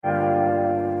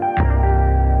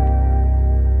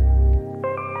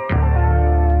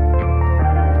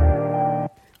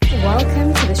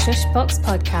Shushbox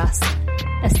podcast,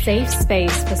 a safe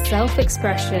space for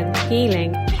self-expression,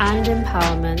 healing, and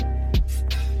empowerment.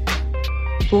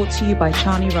 Brought to you by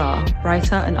Chani Ra,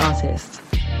 writer and artist.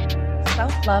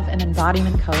 Self-love and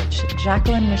embodiment coach,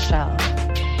 Jacqueline Michelle.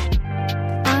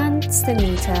 And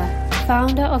Sunita,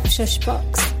 founder of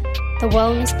Shushbox, the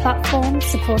wellness platform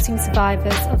supporting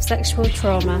survivors of sexual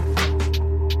trauma.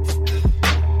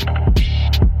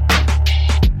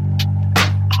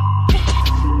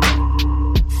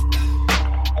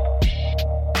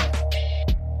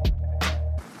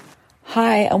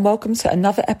 Hi, and welcome to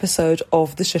another episode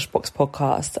of the Shushbox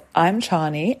podcast. I'm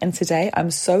Chani, and today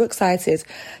I'm so excited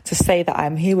to say that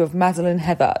I'm here with Madeleine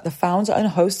Heather, the founder and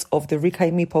host of the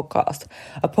Reclaim Me podcast,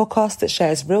 a podcast that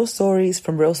shares real stories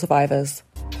from real survivors.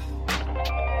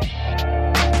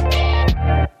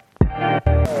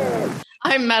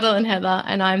 I'm Madeleine Heather,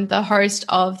 and I'm the host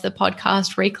of the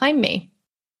podcast Reclaim Me.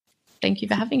 Thank you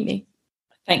for having me.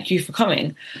 Thank you for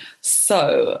coming.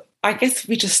 So, I guess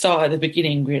we just start at the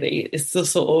beginning, really. It's the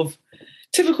sort of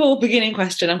typical beginning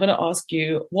question. I'm going to ask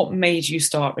you, what made you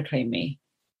start Reclaim Me?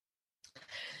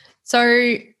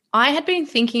 So I had been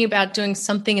thinking about doing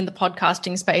something in the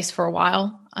podcasting space for a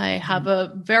while. I have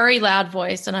a very loud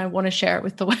voice and I want to share it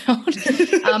with the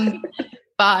world.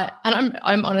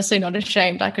 I'm honestly not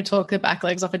ashamed. I could talk the back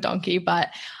legs off a donkey, but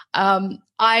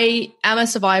I am a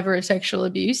survivor of sexual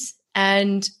abuse,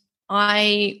 and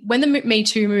when the Me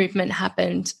Too movement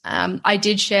happened, I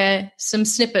did share some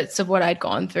snippets of what I'd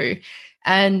gone through,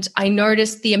 and I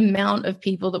noticed the amount of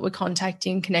people that were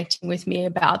connecting with me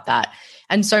about that.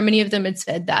 And so many of them had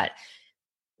said that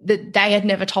they had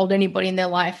never told anybody in their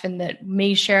life, and that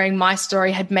me sharing my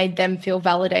story had made them feel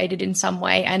validated in some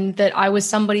way, and that I was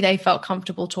somebody they felt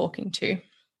comfortable talking to.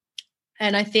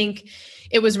 And I think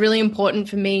it was really important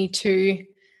for me to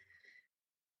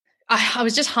I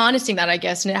was just harnessing that, I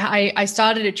guess. And I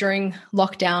started it during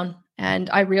lockdown, and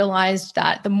I realized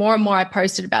that the more and more I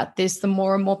posted about this, the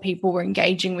more and more people were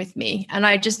engaging with me. And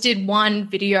I just did one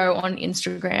video on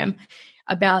Instagram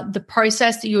about the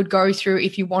process that you would go through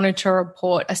if you wanted to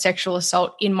report a sexual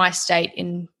assault in my state,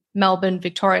 in Melbourne,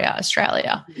 Victoria,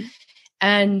 Australia. Mm-hmm.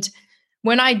 And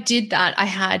when I did that, I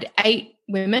had 8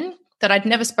 women that I'd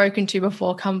never spoken to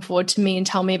before come forward to me and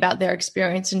tell me about their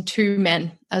experience, and 2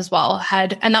 men as well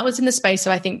and that was in the space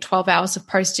of, I think, 12 hours of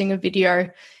posting a video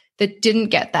that didn't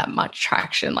get that much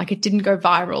traction. Like, it didn't go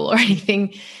viral or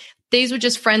anything. These were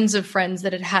just friends of friends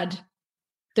that had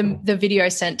the video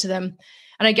sent to them.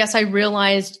 And I guess I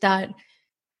realized that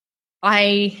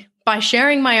by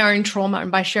sharing my own trauma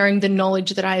and by sharing the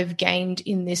knowledge that I have gained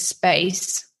in this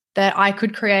space, that I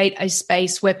could create a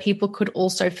space where people could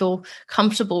also feel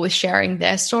comfortable with sharing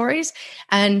their stories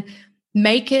and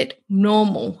make it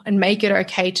normal and make it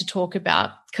okay to talk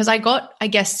about. Because I got, I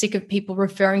guess, sick of people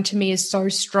referring to me as so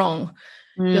strong.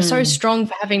 You're so strong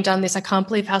for having done this. I can't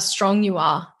believe how strong you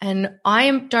are. And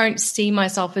I don't see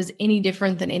myself as any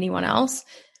different than anyone else.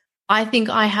 I think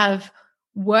I have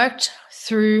worked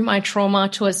through my trauma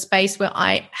to a space where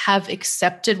I have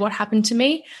accepted what happened to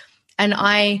me, and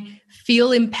I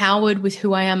feel empowered with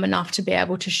who I am enough to be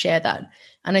able to share that.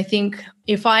 And I think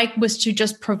if I was to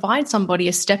just provide somebody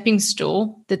a stepping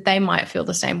stool, that they might feel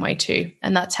the same way too.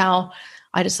 And that's how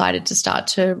I decided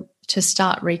to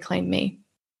start Reclaim Me.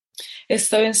 It's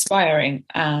so inspiring,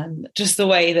 and just the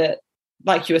way that,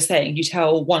 like you were saying, you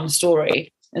tell one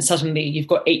story and suddenly you've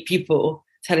got 8 people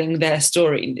telling their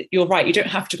story. You're right, you don't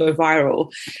have to go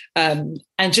viral. And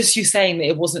just you saying that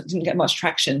it didn't get much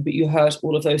traction, but you heard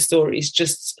all of those stories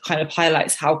just kind of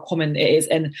highlights how common it is.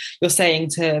 And you're saying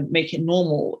to make it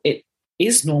normal. It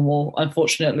is normal,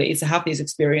 unfortunately, to have these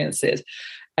experiences.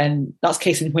 And that's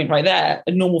case in point right there.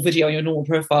 A normal video on your normal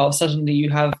profile, suddenly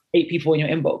you have 8 people in your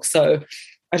inbox. So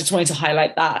I just wanted to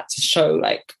highlight that to show,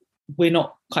 like, we're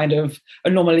not kind of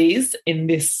anomalies in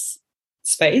this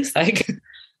space. Like,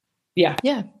 yeah.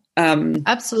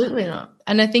 Absolutely not.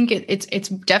 And I think it's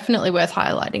definitely worth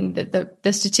highlighting that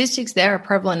the statistics there are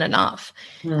prevalent enough.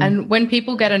 And when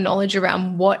people get a knowledge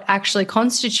around what actually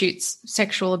constitutes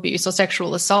sexual abuse or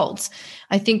sexual assaults,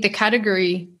 I think the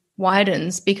category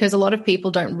widens, because a lot of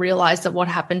people don't realize that what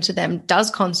happened to them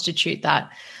does constitute that.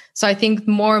 So I think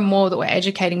more and more that we're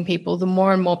educating people, the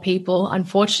more and more people,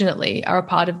 unfortunately, are a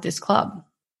part of this club.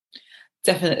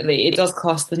 Definitely. It does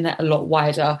cast the net a lot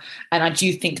wider. And I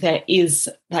do think there is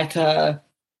like a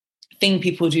thing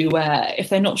people do where if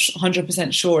they're not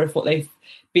 100% sure if what they've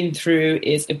been through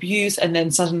is abuse, and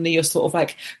then suddenly you're sort of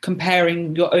like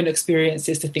comparing your own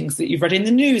experiences to things that you've read in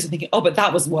the news and thinking, oh, but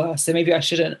that was worse, so maybe I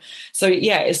shouldn't. So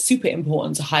yeah, it's super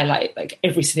important to highlight like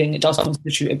everything that does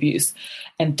constitute abuse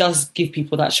and does give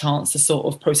people that chance to sort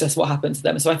of process what happened to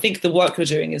them. So I think the work you're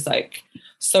doing is like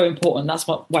so important. That's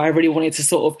why I really wanted to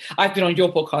sort of, I've been on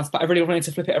your podcast, but I really wanted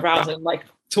to flip it around and like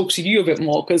talk to you a bit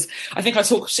more, because I think I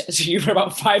talked to you for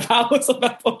about 5 hours on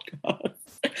that podcast.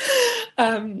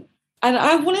 And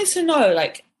I wanted to know,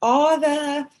 like, are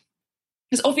there,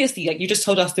 because obviously, like, you just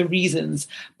told us the reasons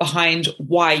behind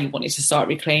why you wanted to start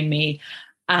Reclaim Me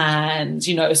and,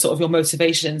 you know, sort of your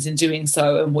motivations in doing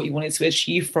so and what you wanted to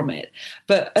achieve from it.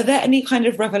 But are there any kind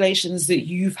of revelations that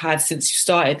you've had since you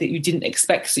started that you didn't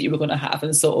expect that you were going to have,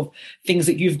 and sort of things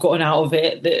that you've gotten out of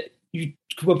it that you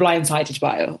were blindsided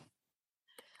by it?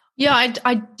 Yeah,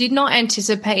 I did not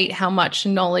anticipate how much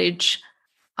knowledge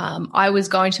I was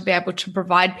going to be able to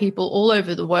provide people all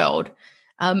over the world,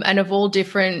 and of all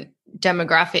different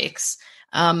demographics,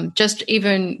 just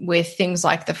even with things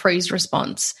like the freeze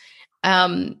response.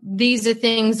 These are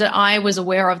things that I was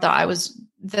aware of,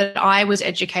 that I was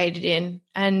educated in,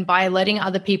 and by letting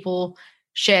other people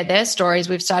share their stories,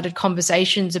 we've started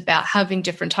conversations about having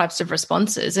different types of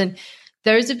responses, and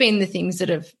those have been the things that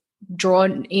have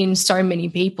drawn in so many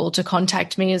people to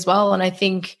contact me as well. And I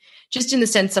think just in the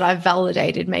sense that I've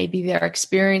validated maybe their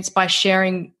experience by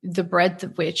sharing the breadth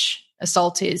of which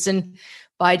assault is, and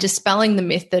by dispelling the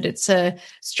myth that it's a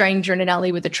stranger in an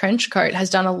alley with a trench coat, has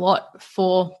done a lot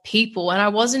for people. And I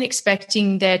wasn't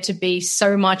expecting there to be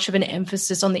so much of an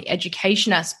emphasis on the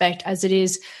education aspect as it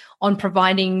is on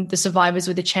providing the survivors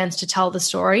with a chance to tell the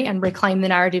story and reclaim the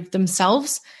narrative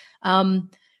themselves. But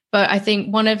I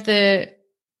think one of the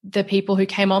people who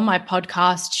came on my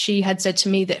podcast, she had said to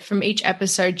me that from each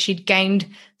episode she'd gained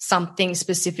something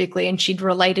specifically, and she'd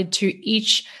related to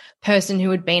each person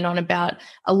who had been on about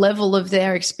a level of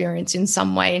their experience in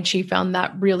some way, and she found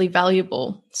that really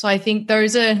valuable. So I think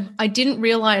I didn't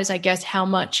realize, I guess, how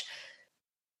much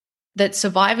that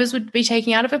survivors would be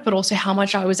taking out of it, but also how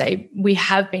much we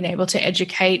have been able to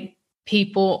educate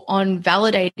people on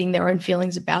validating their own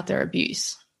feelings about their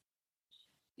abuse.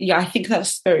 Yeah, I think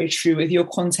that's very true with your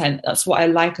content. That's what I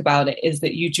like about it, is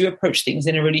that you do approach things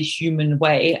in a really human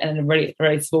way and in a really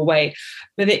relatable way,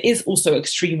 but it is also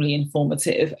extremely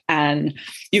informative, and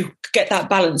you get that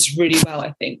balance really well,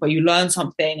 I think, where you learn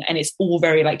something and it's all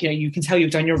very like, you know, you can tell you've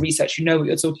done your research, you know what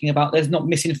you're talking about. There's not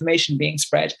misinformation being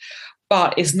spread,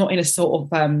 but it's not in a sort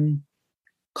of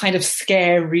kind of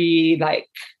scary, like,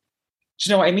 do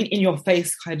you know what I mean? In your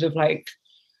face kind of like,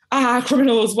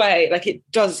 criminals way. Like it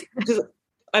does, because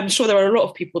I'm sure there are a lot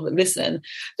of people that listen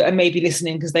that are maybe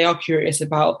listening because they are curious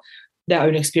about their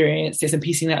own experiences and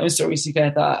piecing their own stories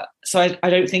together. So I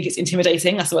don't think it's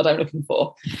intimidating. That's what I'm looking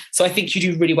for. So I think you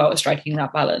do really well at striking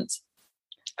that balance.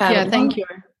 Yeah, thank you.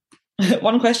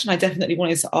 One question I definitely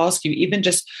wanted to ask you, even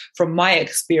just from my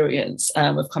experience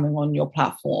of coming on your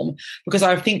platform, because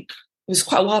I think it was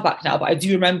quite a while back now, but I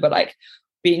do remember like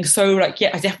being so like, yeah,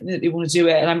 I definitely want to do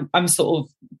it. And I'm sort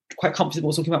of quite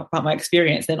comfortable talking about my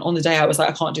experience. Then on the day I was like,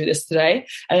 I can't do this today,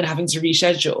 and then having to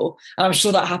reschedule. And I'm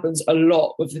sure that happens a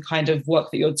lot with the kind of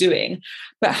work that you're doing.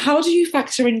 But how do you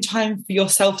factor in time for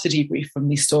yourself to debrief from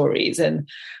these stories? And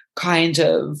kind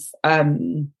of,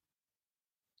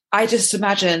 I just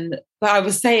imagine, but I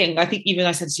was saying, I think even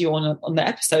I said to you on the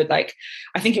episode, like,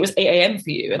 I think it was 8 a.m. for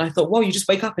you. And I thought, well, you just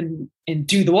wake up and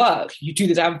do the work. You do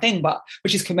the damn thing, but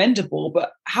which is commendable.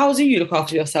 But how do you look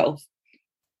after yourself?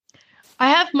 I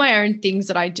have my own things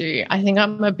that I do. I think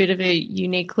I'm a bit of a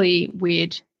uniquely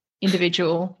weird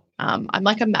individual. I'm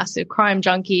like a massive crime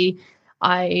junkie.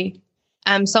 I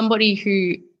am somebody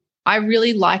who I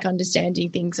really like understanding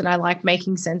things, and I like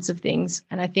making sense of things.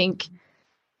 And I think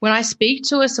when I speak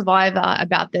to a survivor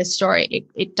about their story,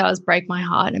 it does break my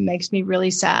heart and makes me really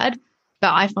sad.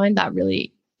 But I find that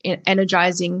really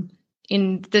energizing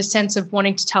in the sense of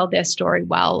wanting to tell their story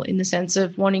well, in the sense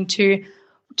of wanting to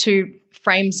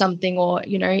frame something, or,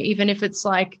 you know, even if it's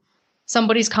like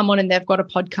somebody's come on and they've got a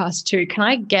podcast too, can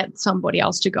I get somebody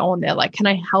else to go on there? Like, can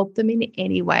I help them in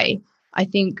any way? I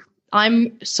think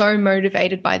I'm so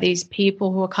motivated by these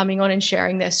people who are coming on and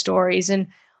sharing their stories, and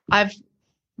I've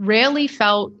rarely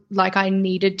felt like I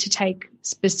needed to take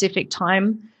specific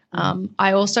time.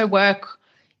 I also work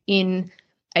in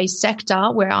a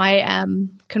sector where I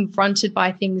am confronted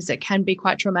by things that can be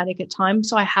quite traumatic at times.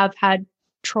 So I have had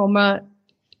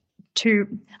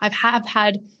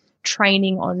had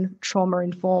training on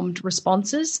trauma-informed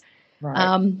responses.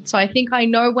 Right. So I think I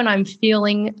know when I'm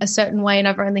feeling a certain way, and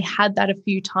I've only had that a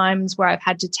few times where I've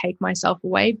had to take myself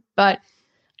away. But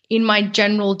in my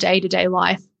general day-to-day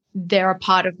life, they're a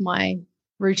part of my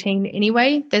routine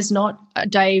anyway. There's not a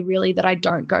day really that I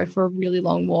don't go for a really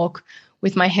long walk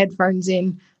with my headphones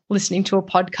in, listening to a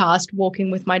podcast,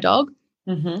 walking with my dog.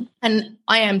 Mm-hmm. And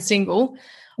I am single,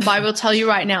 but I will tell you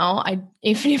right now,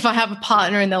 even if I have a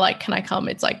partner and they're like, can I come?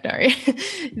 It's like, no,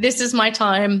 this is my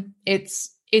time.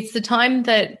 It's the time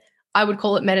that I would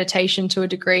call it meditation to a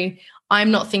degree.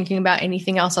 I'm not thinking about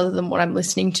anything else other than what I'm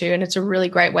listening to. And it's a really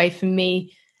great way for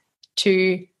me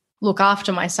to look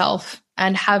after myself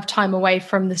and have time away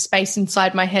from the space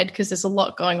inside my head, because there's a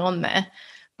lot going on there.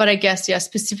 But I guess, yeah,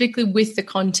 specifically with the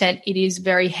content, it is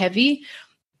very heavy,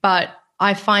 but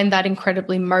I find that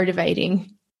incredibly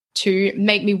motivating to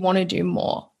make me want to do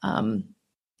more.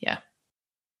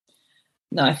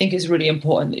 No, I think it's really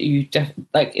important that you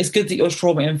it's good that you're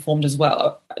trauma informed as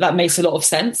well. That makes a lot of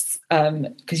sense,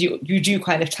 because you do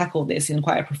kind of tackle this in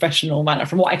quite a professional manner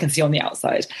from what I can see on the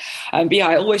outside. But yeah,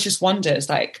 I always just wonder, it's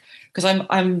like, because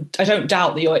I don't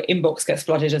doubt that your inbox gets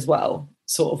flooded as well,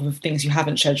 sort of with things you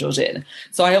haven't scheduled in.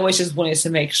 So I always just wanted to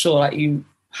make sure like you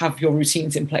have your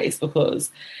routines in place,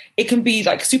 because it can be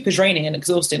like super draining and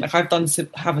exhausting. Like I've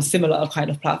have a similar kind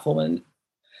of platform, and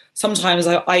sometimes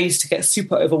I used to get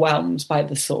super overwhelmed by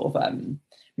the sort of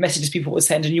messages people would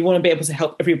send, and you want to be able to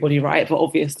help everybody, right? But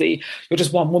obviously you're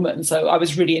just one woman. So I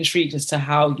was really intrigued as to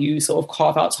how you sort of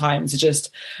carve out time to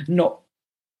just not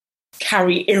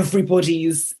carry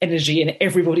everybody's energy and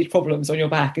everybody's problems on your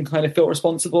back and kind of feel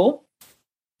responsible.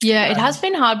 Yeah, it has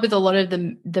been hard with a lot of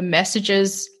the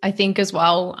messages, I think, as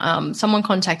well. Someone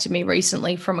contacted me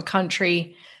recently from a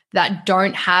country that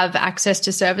don't have access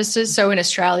to services. So in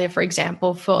Australia, for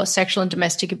example, for sexual and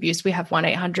domestic abuse, we have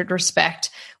 1-800-RESPECT,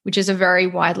 which is a very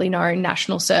widely known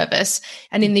national service.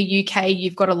 And in the UK,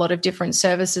 you've got a lot of different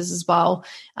services as well.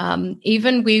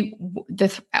 Even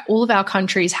all of our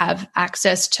countries have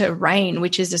access to RAIN,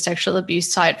 which is a sexual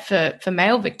abuse site for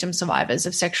male victim survivors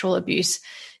of sexual abuse.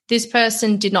 This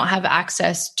person did not have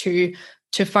access to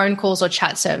phone calls or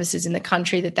chat services in the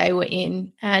country that they were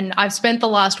in. And I've spent the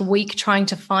last week trying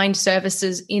to find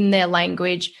services in their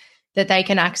language that they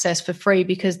can access for free,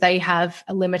 because they have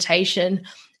a limitation.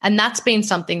 And that's been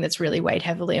something that's really weighed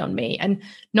heavily on me. And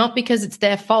not because it's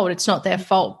their fault, it's not their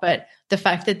fault, but the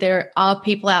fact that there are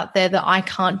people out there that I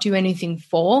can't do anything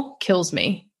for kills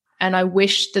me. And I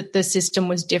wish that the system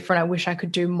was different. I wish I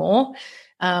could do more.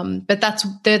 But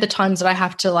they're the times that I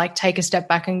have to like take a step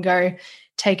back and go,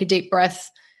 take a deep breath.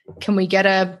 Can we get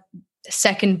a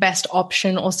second best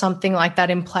option or something like that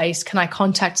in place? Can I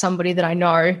contact somebody that I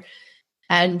know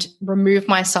and remove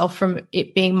myself from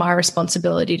it being my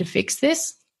responsibility to fix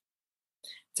this?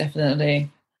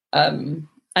 Definitely. And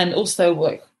also,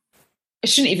 like, it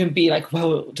shouldn't even be like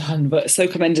well done, but it's so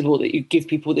commendable that you give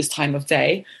people this time of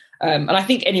day. And I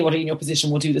think anybody in your position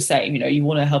will do the same. You know, you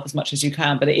want to help as much as you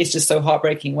can, but it is just so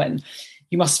heartbreaking when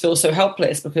you must feel so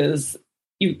helpless because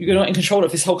you're not in control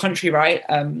of this whole country, right?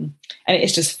 And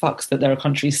it's just fucks that there are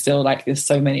countries still like this,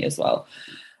 so many as well.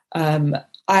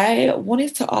 I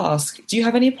wanted to ask, do you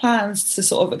have any plans to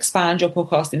sort of expand your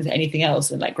podcast into anything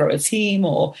else and like grow a team,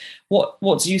 or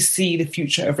what do you see the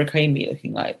future of Reclaim Me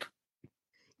looking like?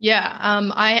 Yeah,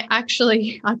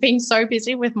 I've been so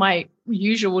busy with my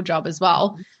usual job as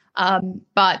well.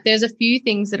 But there's a few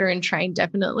things that are in train,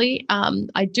 definitely.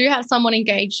 I do have someone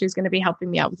engaged who's going to be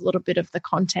helping me out with a little bit of the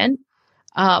content.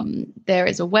 There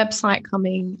is a website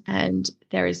coming and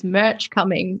there is merch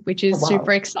coming, which is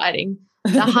super exciting.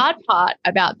 The hard part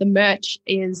about the merch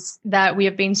is that we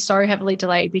have been so heavily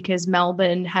delayed because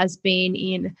Melbourne has been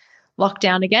in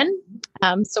lockdown again.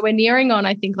 So we're nearing on,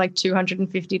 I think, like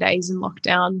 250 days in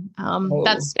lockdown.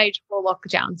 That's stage 4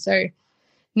 lockdown. So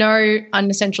no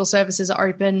unessential services are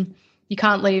open. You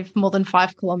can't leave more than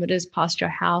 5 kilometers past your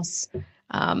house.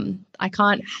 I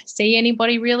can't see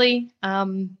anybody really.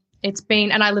 It's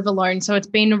been, and I live alone, so it's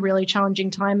been a really challenging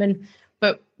time.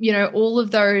 But you know, all of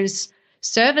those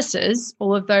services,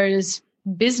 all of those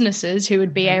businesses who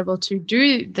would be able to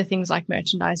do the things like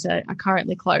merchandise are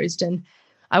currently closed. And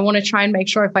I want to try and make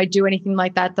sure if I do anything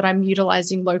like that, that I'm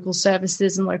utilizing local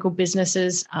services and local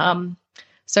businesses.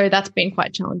 So that's been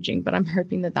quite challenging, but I'm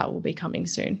hoping that will be coming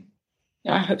soon.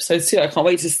 Yeah, I hope so too. I can't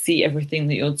wait to see everything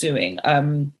that you're doing.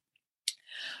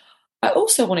 I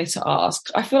also wanted to ask,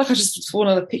 I feel like I just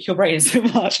want to pick your brain so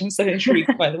much. I'm so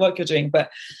intrigued by the work you're doing. But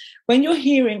when you're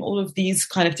hearing all of these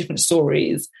kind of different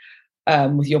stories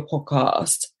with your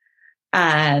podcast,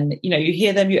 and you know, you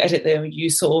hear them, you edit them, you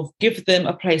sort of give them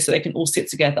a place so they can all sit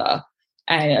together,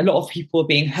 and a lot of people are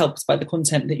being helped by the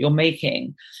content that you're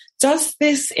making. Does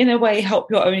this in a way help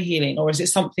your own healing, or is it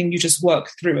something you just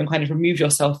work through and kind of remove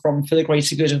yourself from for the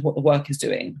greater good of what the work is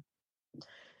doing?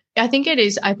 I think it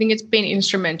is. I think it's been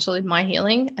instrumental in my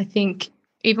healing. I think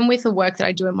even with the work that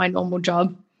I do in my normal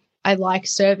job, I like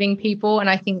serving people. And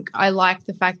I think I like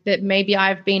the fact that maybe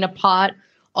I've been a part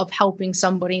of helping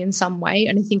somebody in some way.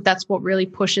 And I think that's what really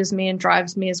pushes me and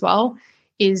drives me as well,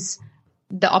 is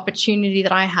the opportunity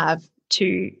that I have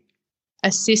to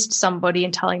assist somebody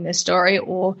in telling their story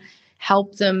or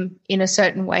help them in a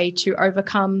certain way to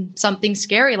overcome something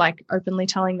scary, like openly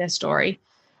telling their story,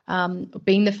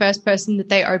 being the first person that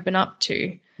they open up to.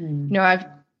 You know,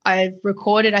 I've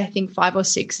recorded, I think, 5 or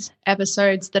 6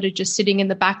 episodes that are just sitting in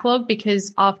the backlog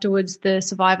because afterwards the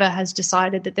survivor has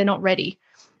decided that they're not ready.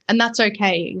 And that's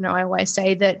okay. You know, I always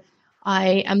say that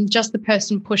I am just the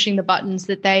person pushing the buttons,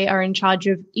 that they are in charge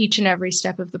of each and every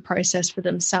step of the process for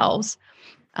themselves.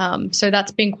 So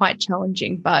that's been quite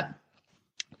challenging, but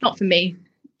not for me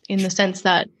in the sense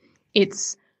that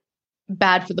it's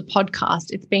bad for the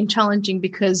podcast. It's been challenging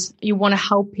because you want to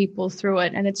help people through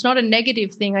it. And it's not a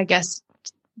negative thing, I guess,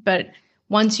 but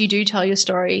once you do tell your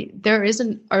story, there is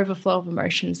an overflow of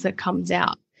emotions that comes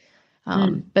out.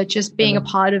 But just being a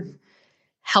part of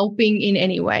helping in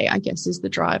any way, I guess, is the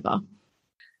driver.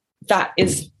 That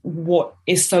is what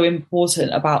is so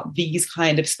important about these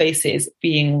kind of spaces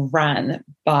being ran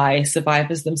by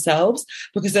survivors themselves,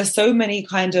 because there's so many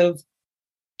kind of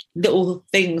little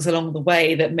things along the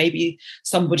way that maybe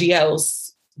somebody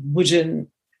else wouldn't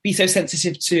be so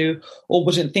sensitive to or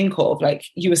wouldn't think of. Like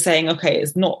you were saying, okay,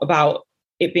 it's not about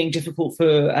it being difficult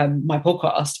for my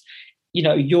podcast. You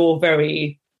know, you're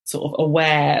very sort of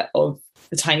aware of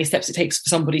the tiny steps it takes for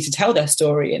somebody to tell their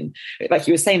story. And like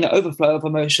you were saying, the overflow of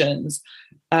emotions.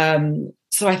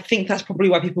 So I think that's probably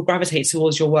why people gravitate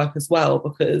towards your work as well,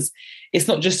 because it's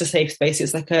not just a safe space.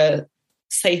 It's like a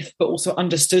safe, but also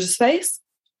understood space.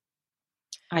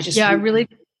 I really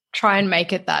try and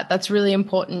make it that. That's really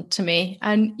important to me.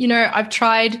 And, you know, I've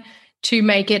tried to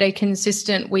make it a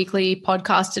consistent weekly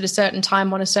podcast at a certain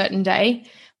time on a certain day,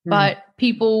 but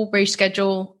people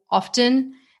reschedule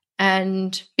often.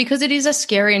 And because it is a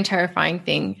scary and terrifying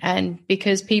thing, and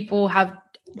because people have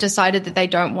decided that they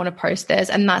don't want to post theirs,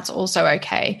 and that's also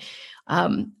okay.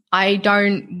 I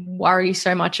don't worry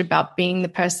so much about being the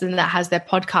person that has their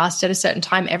podcast at a certain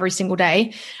time every single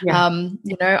day. Yeah.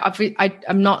 You know,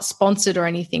 I'm not sponsored or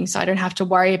anything, so I don't have to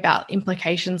worry about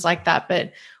implications like that.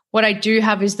 But what I do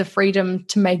have is the freedom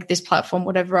to make this platform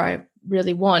whatever I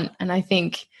really want. And I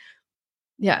think,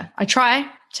 yeah, I try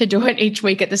to do it each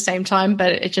week at the same time,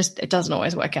 but it doesn't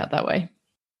always work out that way.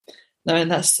 No,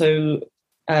 and that's so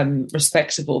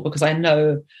respectable, because I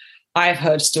know I've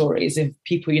heard stories of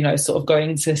people, you know, sort of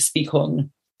going to speak on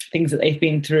things that they've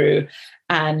been through,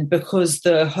 and because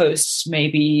the host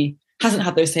maybe hasn't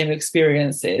had those same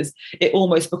experiences, it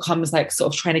almost becomes like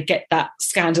sort of trying to get that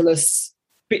scandalous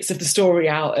bits of the story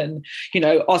out and, you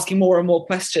know, asking more and more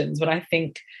questions. But I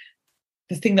think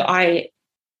the thing that I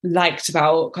liked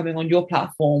about coming on your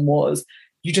platform was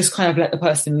you just kind of let the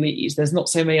person lead. There's not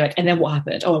so many like, and then what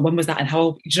happened? Oh, and when was that? And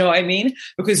how, do you know what I mean?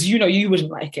 Because, you know, you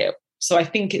wouldn't like it. So I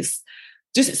think it's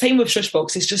just same with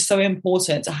Shushbox. It's just so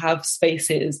important to have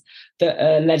spaces that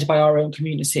are led by our own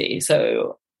community.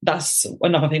 So that's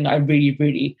another thing that I really,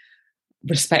 really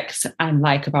respect and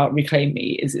like about Reclaim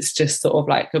Me, is it's just sort of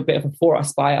like a bit of a for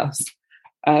us, by us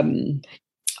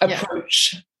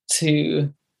approach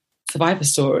to survivor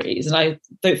stories. And I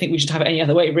don't think we should have it any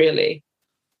other way, really.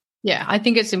 Yeah, I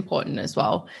think it's important as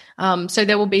well. So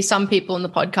there will be some people in the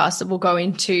podcast that will go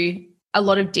into a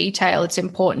lot of detail. It's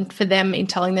important for them in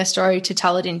telling their story to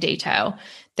tell it in detail.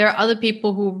 There are other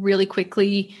people who really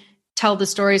quickly tell the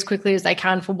story as quickly as they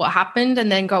can for what happened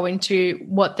and then go into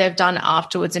what they've done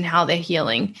afterwards and how they're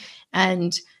healing.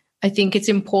 And I think it's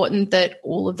important that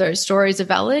all of those stories are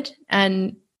valid.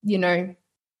 And, you know,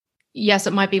 yes,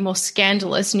 it might be more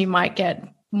scandalous and you might get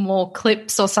more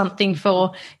clips or something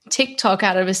for TikTok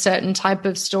out of a certain type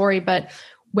of story, but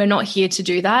we're not here to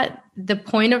do that. The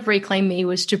point of Reclaim Me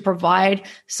was to provide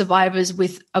survivors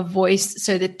with a voice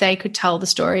so that they could tell the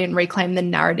story and reclaim the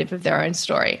narrative of their own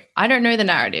story. I don't know the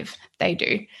narrative, they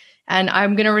do. And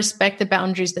I'm going to respect the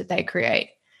boundaries that they create.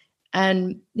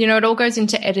 And, you know, it all goes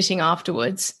into editing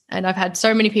afterwards. And I've had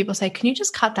so many people say, can you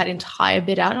just cut that entire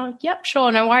bit out? And I'm like, yep,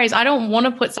 sure, no worries. I don't want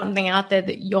to put something out there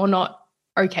that you're not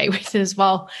okay with as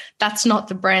well. That's not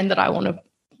the brand that I want to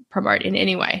promote in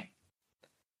any way.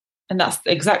 And that's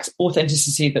the exact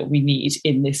authenticity that we need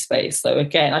in this space. So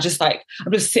again, I'm just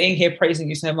sitting here praising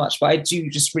you so much, but I do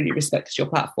just really respect your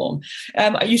platform.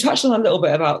 You touched on a little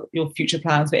bit about your future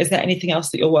plans, but is there anything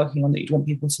else that you're working on that you'd want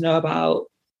people to know about?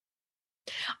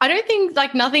 I don't think,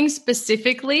 like, nothing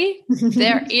specifically.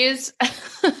 There is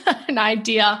an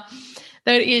idea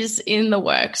that is in the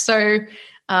works. So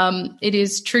It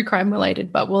is true crime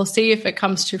related, but we'll see if it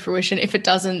comes to fruition. If it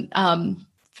doesn't,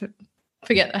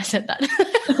 forget I said that.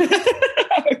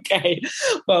 Okay,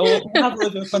 well, we'll have a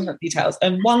little bit of contact details.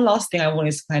 And one last thing I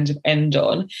wanted to kind of end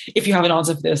on, if you have an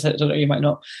answer for this, I don't know, you might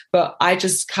not, but I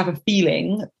just have a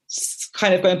feeling,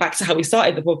 kind of going back to how we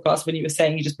started the podcast, when you were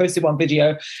saying you just posted one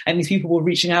video and these people were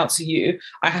reaching out to you,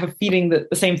 I have a feeling that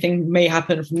the same thing may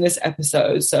happen from this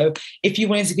episode. So if you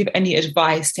wanted to give any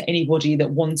advice to anybody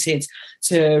that wanted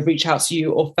to reach out to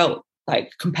you or felt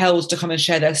like compelled to come and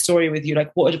share their story with you,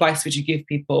 like what advice would you give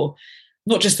people?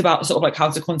 Not just about sort of like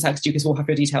how to contact you, because we'll have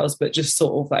your details, but just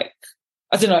sort of like,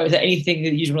 I don't know, is there anything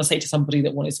that you'd want to say to somebody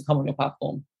that wanted to come on your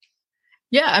platform?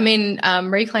 Yeah, I mean,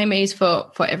 Reclaim Me is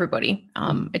for everybody.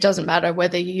 It doesn't matter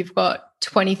whether you've got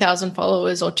 20,000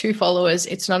 followers or 2 followers.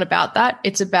 It's not about that.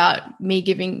 It's about me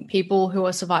giving people who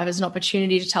are survivors an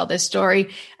opportunity to tell their story.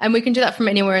 And we can do that from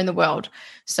anywhere in the world.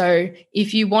 So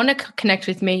if you want to connect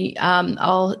with me,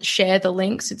 I'll share the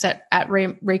links. It's at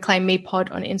Reclaim Me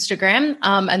Pod on Instagram.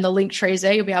 And the link tree is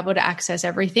there. You'll be able to access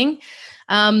everything.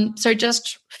 So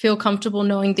just feel comfortable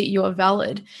knowing that you are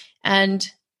valid. And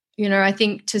you know, I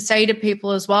think to say to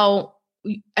people as well,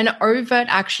 an overt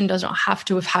action does not have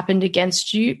to have happened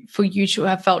against you for you to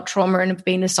have felt trauma and have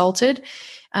been assaulted.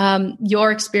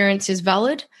 Your experience is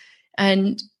valid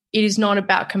and it is not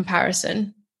about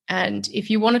comparison. And if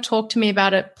you want to talk to me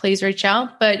about it, please reach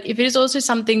out. But if it is also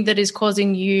something that is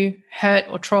causing you hurt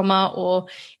or trauma or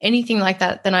anything like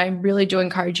that, then I really do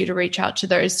encourage you to reach out to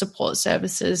those support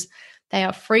services. They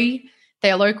are free. They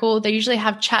are local. They usually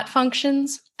have chat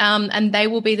functions, and they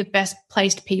will be the best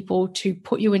placed people to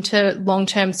put you into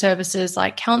long-term services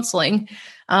like counseling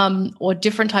or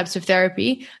different types of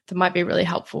therapy that might be really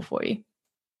helpful for you.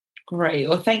 Great.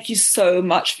 Well, thank you so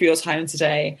much for your time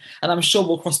today. And I'm sure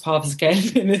we'll cross paths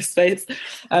again in this space.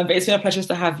 But it's been a pleasure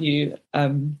to have you.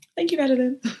 Thank you,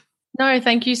 Madeleine. No,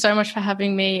 thank you so much for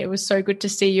having me. It was so good to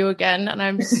see you again. And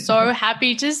I'm so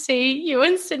happy to see you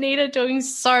and Sunita doing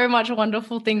so much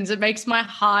wonderful things. It makes my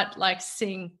heart like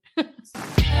sing. The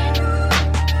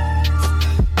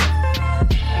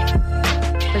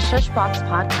Shushbox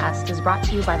podcast is brought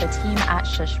to you by the team at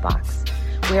Shushbox.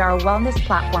 We are a wellness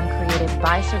platform created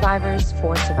by survivors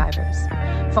for survivors.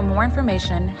 For more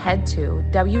information, head to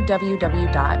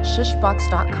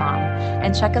www.shushbox.com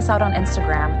and check us out on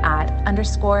Instagram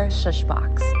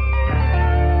 @_shushbox.